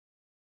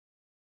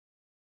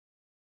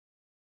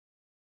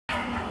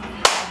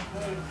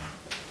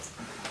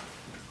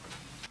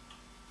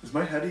Is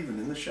my head even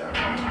in the shower?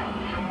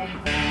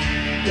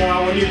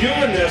 Now, when you're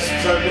doing this,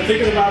 because I've been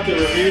thinking about the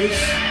reviews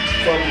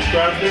from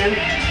GarageBand,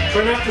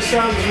 try not to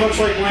sound as much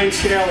like Wayne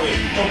Staley.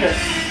 Okay.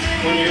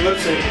 When you're lip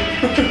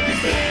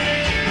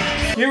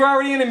syncing. You're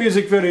already in a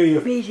music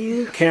video,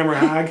 you camera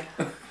hog.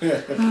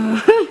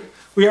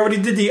 We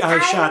already did the eye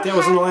shot. That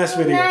was in the last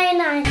video. Now you're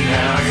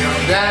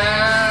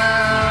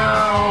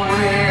down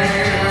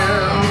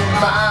in the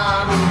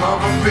bottom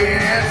of a pit.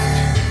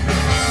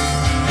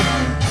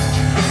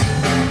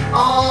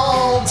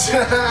 All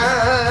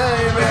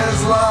time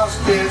has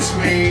lost its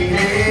meaning.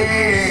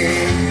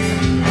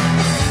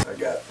 I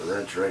got the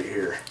wrench right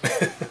here.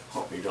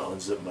 Want me to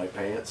unzip my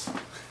pants?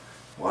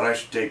 Why don't I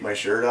should take my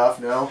shirt off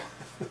now?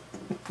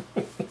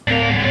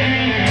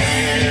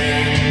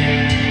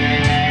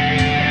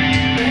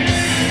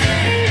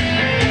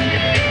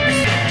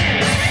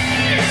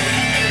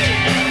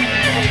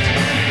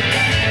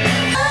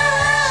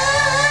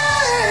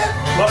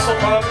 Muscle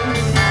pump.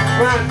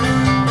 Come on.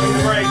 Take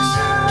the brakes.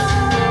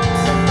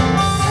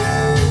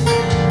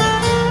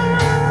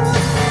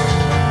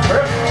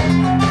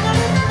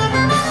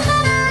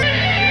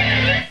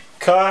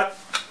 Cut.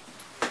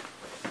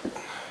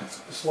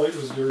 This light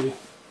was dirty.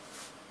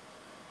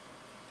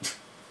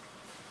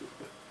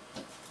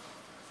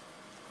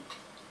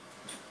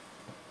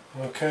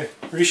 Okay,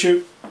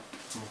 reshoot.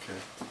 Okay.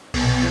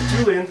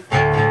 Julian.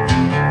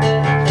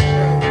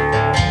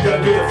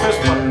 Gotta do the fist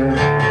pump.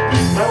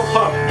 Metal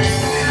pump.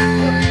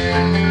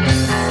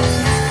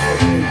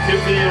 Okay,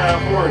 give the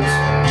horns.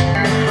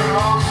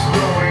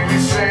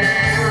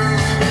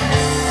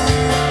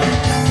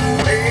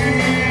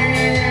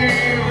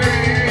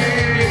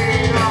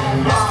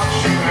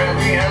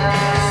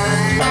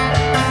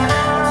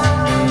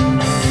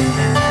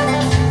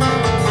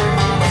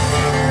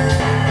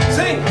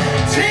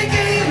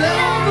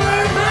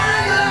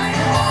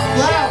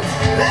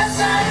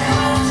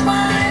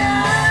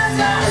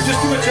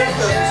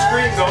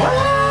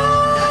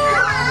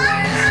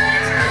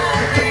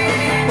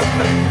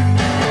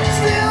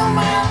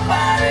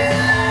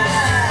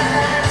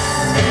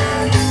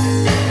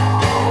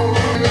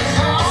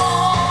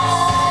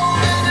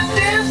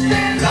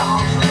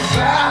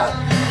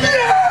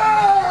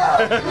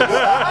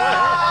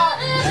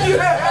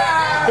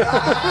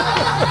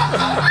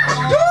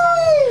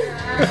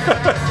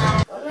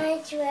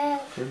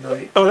 Good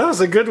night. Oh, that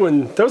was a good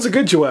one. That was a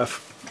good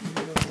UF.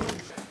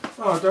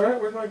 Oh, darn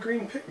it, where'd my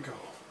green pick go?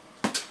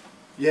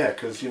 Yeah,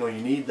 because, you know,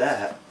 you need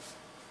that.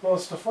 Well,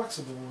 it's the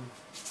flexible one.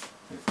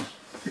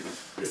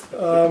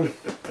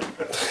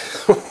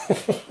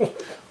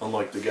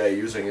 Unlike the guy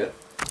using it.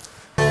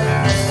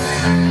 Can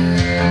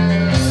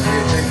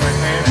you take my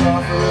pants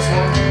off for this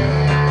one?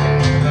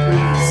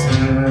 Please.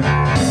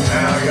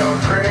 Now you're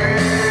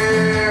drifting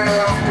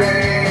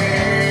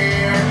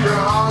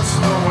across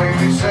the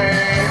windy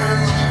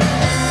sands.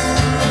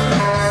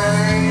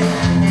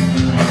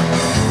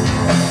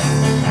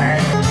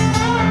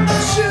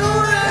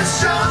 Shooting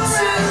shots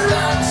and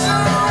love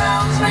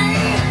surrounds me.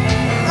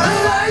 The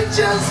light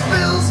just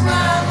fills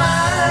my mind.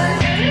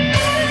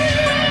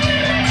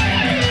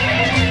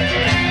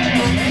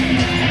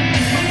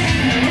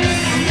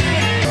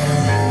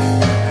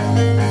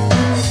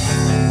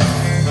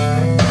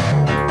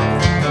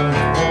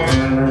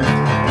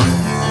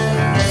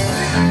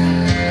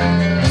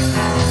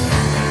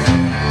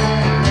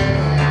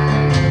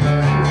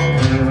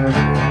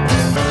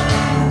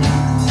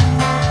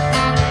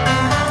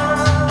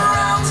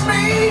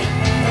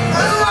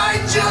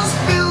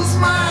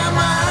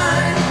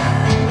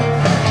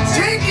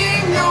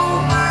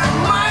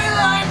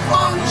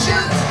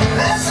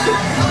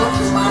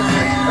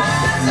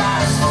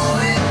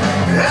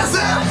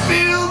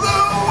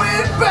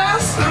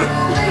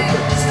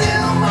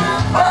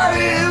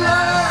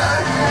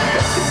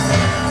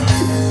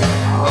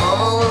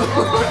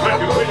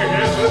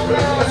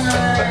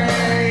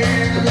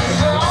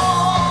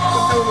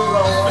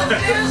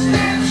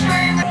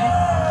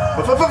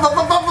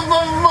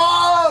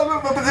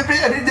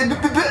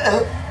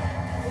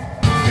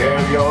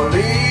 If you're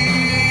leaving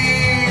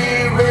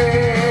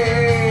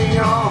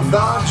all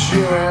thoughts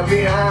you have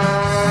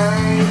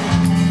behind,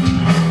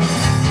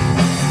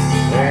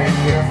 and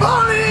you're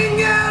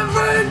falling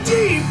ever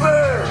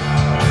deeper,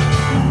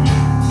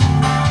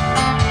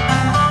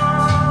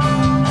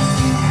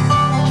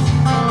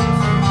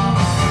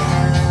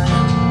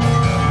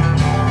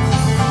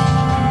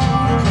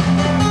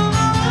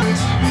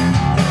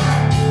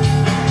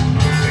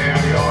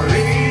 if you're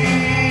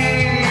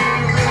leaving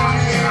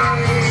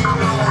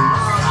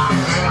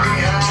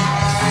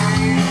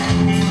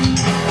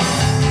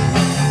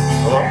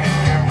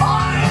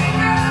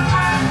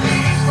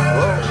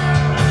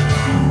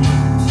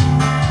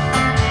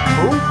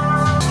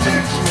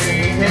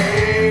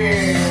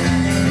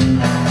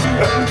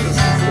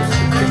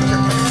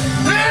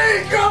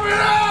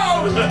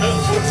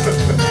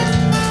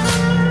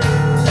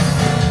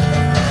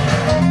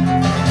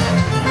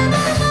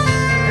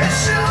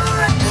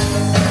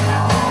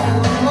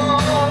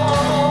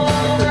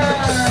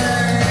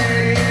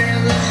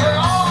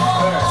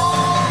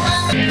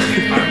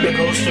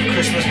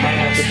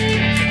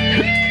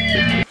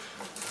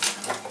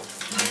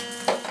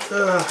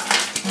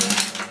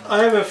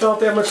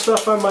that much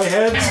stuff on my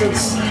head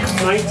since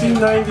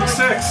 1996.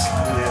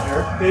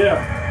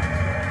 Yeah.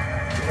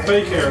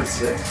 Fake hair.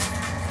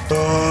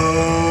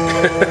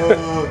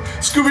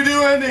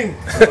 Scooby-Doo ending!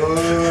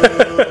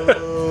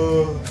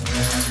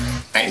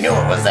 I knew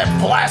it was that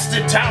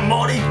blasted Tom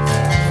Modi!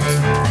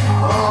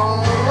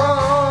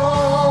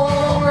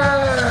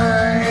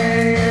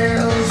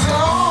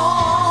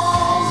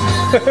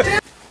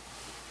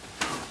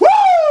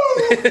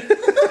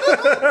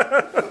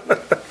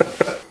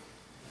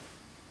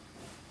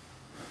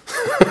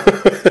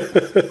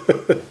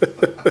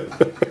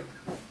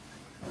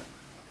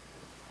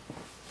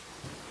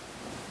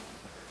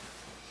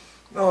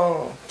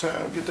 Oh,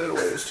 Tom, get that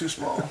away. It's too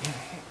small.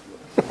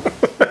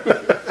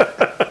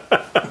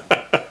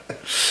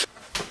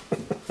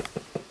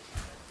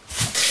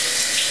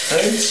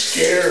 I'm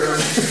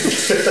scared.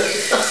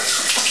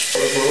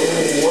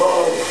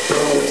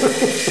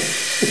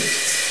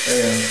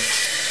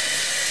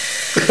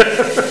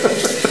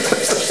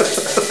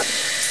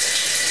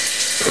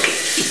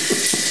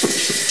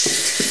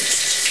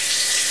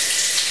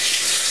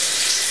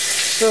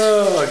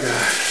 Oh,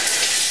 God.